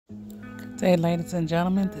Hey, ladies and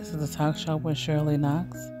gentlemen, this is the talk show with Shirley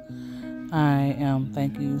Knox. I am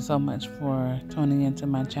thanking you so much for tuning into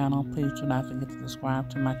my channel. Please do not forget to subscribe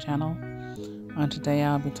to my channel. Today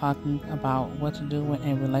I'll be talking about what to do when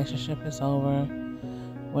a relationship is over,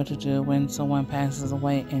 what to do when someone passes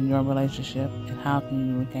away in your relationship, and how can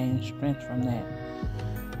you regain strength from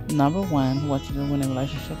that. Number one, what to do when a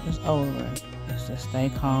relationship is over is to stay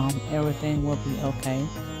calm. Everything will be okay.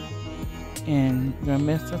 In your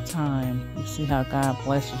midst of time, you see how God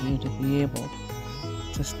blesses you to be able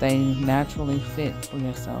to stay naturally fit for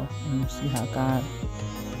yourself, and you see how God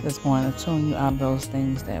is going to tune you out of those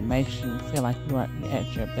things that makes you feel like you are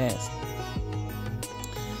at your best.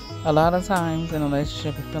 A lot of times in a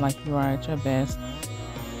relationship, you feel like you are at your best,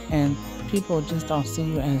 and people just don't see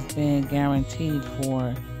you as being guaranteed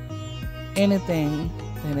for anything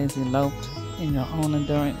that is eloped in your own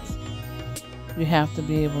endurance. You have to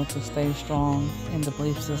be able to stay strong in the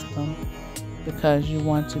belief system because you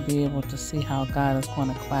want to be able to see how God is going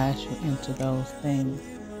to class you into those things.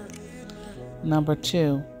 Number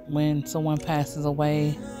two, when someone passes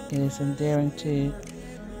away, it is endearing to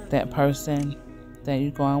that person that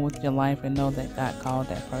you go on with your life and know that God called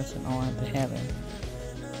that person on to heaven.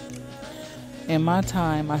 In my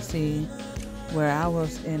time, I see where I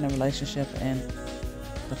was in a relationship and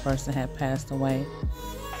the person had passed away.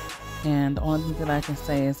 And the only thing that I can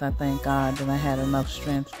say is I thank God that I had enough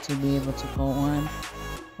strength to be able to go on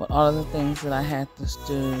with all of the things that I had to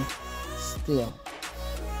do still.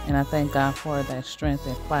 And I thank God for that strength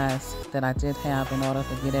and class that I did have in order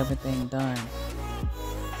to get everything done.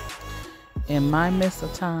 In my midst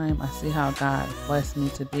of time, I see how God blessed me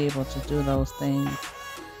to be able to do those things.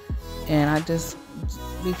 And I just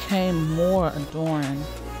became more adorned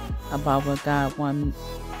about what God wanted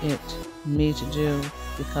me to do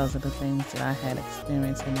because of the things that I had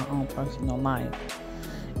experienced in my own personal life.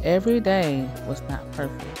 Every day was not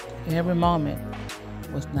perfect. Every moment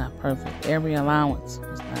was not perfect. Every allowance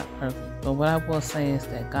was not perfect. But what I will say is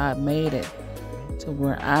that God made it to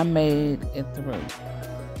where I made it through.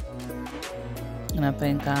 And I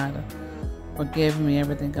thank God for giving me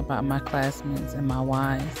everything about my classmates and my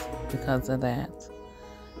wives because of that.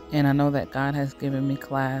 And I know that God has given me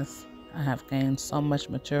class. I have gained so much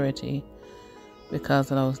maturity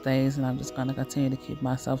because of those days, and I'm just going to continue to keep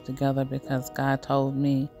myself together because God told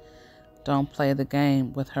me don't play the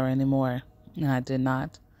game with her anymore, and I did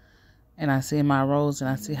not. And I see my roles and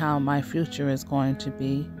I see how my future is going to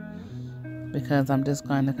be because I'm just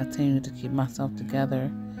going to continue to keep myself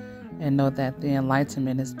together and know that the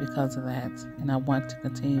enlightenment is because of that. And I want to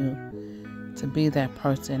continue to be that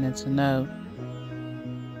person and to know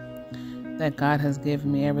that God has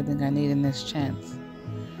given me everything I need in this chance.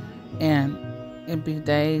 And it be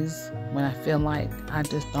days when I feel like I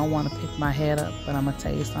just don't want to pick my head up, but I'm going to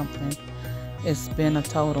tell you something. It's been a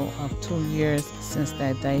total of 2 years since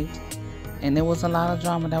that date, and there was a lot of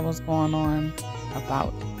drama that was going on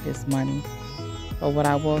about his money. But what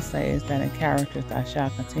I will say is that in characters, I shall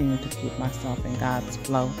continue to keep myself in God's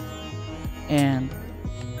flow. And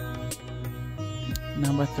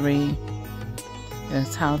number three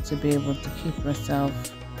is how to be able to keep yourself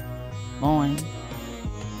going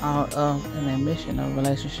out of an admission of a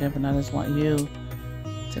relationship. And I just want you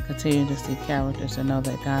to continue to see characters and know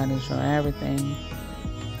that God is your everything.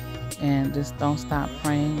 And just don't stop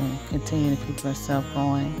praying and continue to keep yourself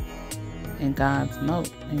going in God's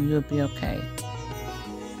note, and you'll be okay.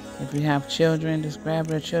 If you have children, just grab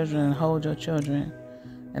your children and hold your children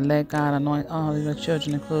and let God anoint all of your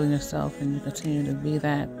children, including yourself, and you continue to be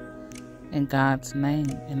that in God's name.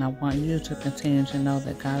 And I want you to continue to know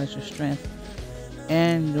that God is your strength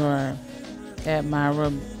and your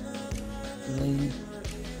admirable.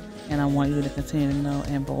 And I want you to continue to know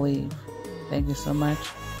and believe. Thank you so much.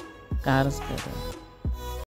 God is good.